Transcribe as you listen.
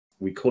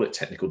we call it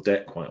technical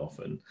debt quite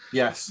often.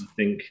 Yes.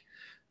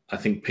 I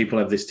think people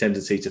have this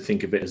tendency to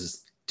think of it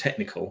as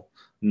technical,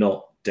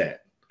 not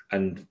debt.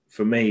 And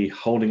for me,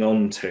 holding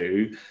on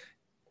to,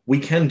 we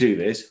can do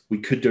this, we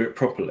could do it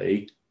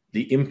properly.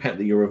 The impact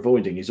that you're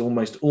avoiding is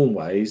almost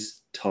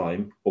always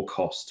time or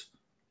cost,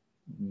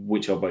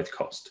 which are both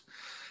cost.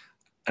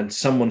 And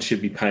someone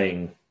should be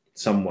paying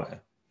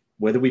somewhere.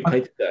 Whether we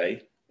pay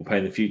today or pay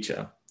in the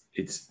future,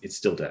 it's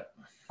still debt.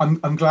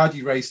 I'm glad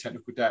you raised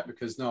technical debt,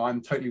 because no,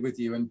 I'm totally with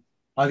you. And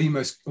I've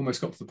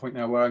almost got to the point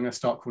now where I'm going to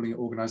start calling it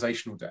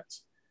organizational debt,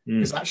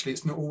 because actually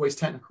it's not always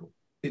technical.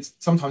 It's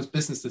sometimes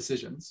business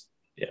decisions.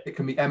 Yeah. It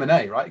can be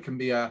M&A, right? It can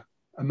be a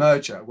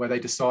merger where they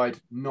decide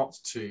not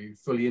to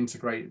fully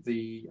integrate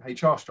the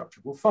HR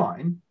structure. Well,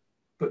 fine.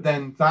 But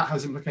then that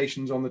has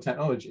implications on the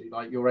technology.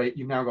 Like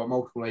you've now got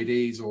multiple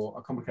ADs or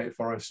a complicated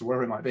forest or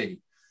whatever it might be.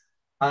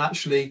 And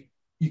actually,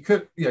 you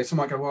could,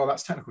 someone might go, well,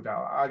 that's technical debt.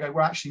 I go,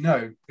 well, actually,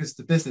 no, because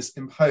the business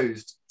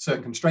imposed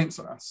certain constraints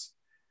on us.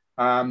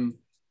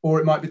 Or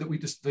it might be that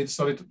they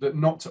decided that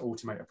not to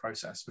automate a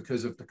process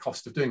because of the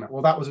cost of doing that.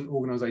 Well, that was an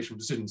organizational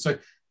decision. So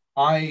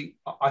I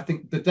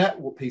think the debt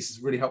piece is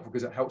really helpful,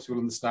 because it helps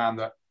people understand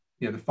that,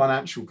 the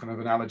financial kind of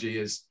analogy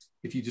is,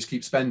 if you just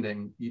keep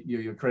spending,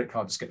 your credit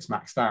card just gets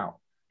maxed out.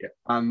 Yeah.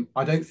 And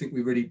I don't think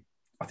we really,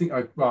 I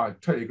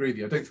totally agree with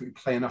you. I don't think we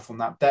play enough on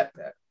that debt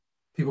bit.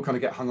 People kind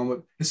of get hung on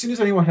with, as soon as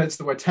anyone hears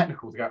the word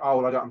technical, they go, oh,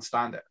 well, I don't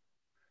understand it.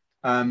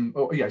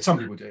 Or some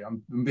people do.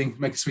 I'm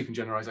making sweeping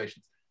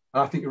generalizations.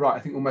 And I think you're right. I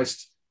think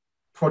almost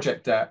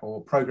project debt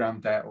or program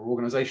debt or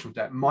organizational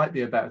debt might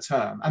be a better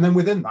term. And then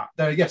within that,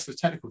 there's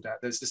technical debt.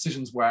 There's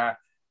decisions where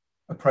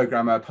a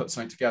programmer put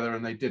something together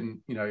and they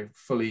didn't,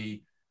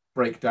 fully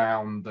break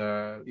down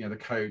the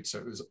code so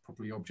it was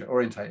properly object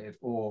orientated,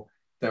 or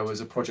there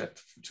was a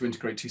project to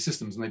integrate two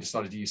systems and they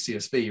decided to use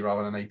CSV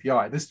rather than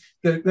API.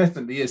 There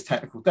definitely is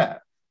technical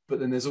debt, but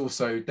then there's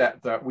also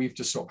debt that we've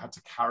just sort of had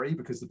to carry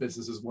because the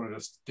business has wanted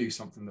us to do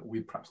something that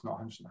we're perhaps not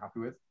 100%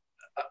 happy with.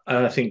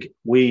 I think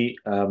we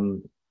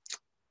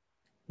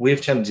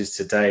have challenges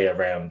today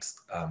around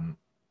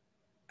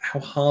how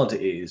hard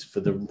it is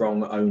for the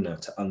wrong owner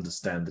to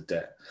understand the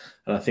debt.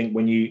 And I think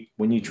when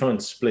you try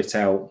and split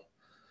out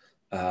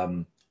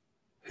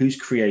who's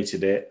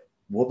created it,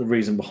 what the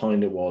reason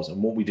behind it was,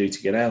 and what we do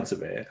to get out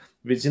of it,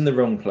 if it's in the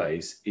wrong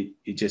place, it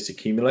just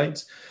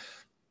accumulates.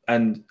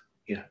 And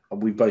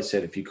we've both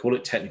said, if you call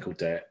it technical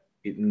debt,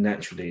 it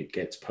naturally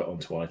gets put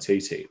onto IT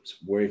teams.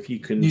 Where if you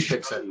can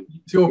fix it,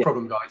 it's your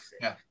problem, guys.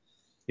 Yeah.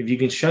 If you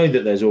can show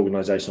that there's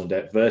organizational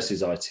debt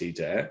versus IT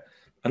debt,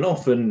 and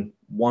often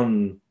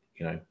one,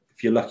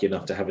 if you're lucky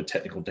enough to have a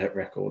technical debt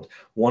record,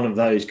 one of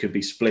those could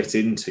be split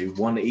into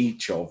one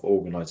each of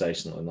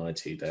organizational and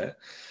IT debt.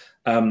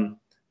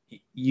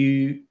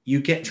 You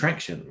get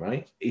traction,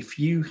 right? If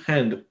you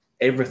hand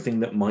everything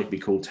that might be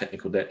called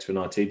technical debt to an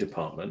IT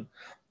department,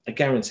 I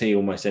guarantee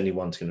almost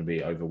anyone's going to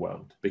be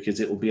overwhelmed, because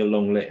it will be a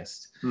long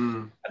list,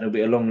 and it'll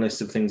be a long list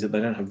of things that they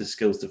don't have the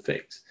skills to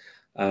fix.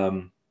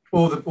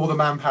 Or the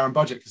manpower and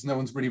budget, because no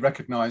one's really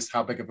recognised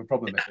how big of a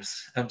problem it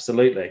is.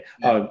 Absolutely.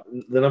 Yeah.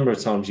 The number of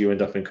times you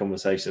end up in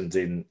conversations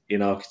in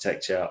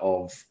architecture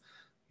of,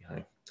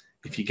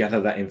 if you gather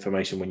that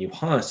information when you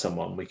hire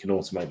someone, we can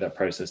automate that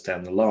process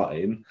down the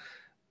line.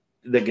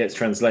 That gets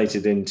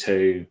translated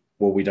into,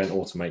 well, we don't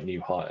automate new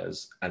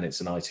hires, and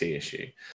it's an IT issue.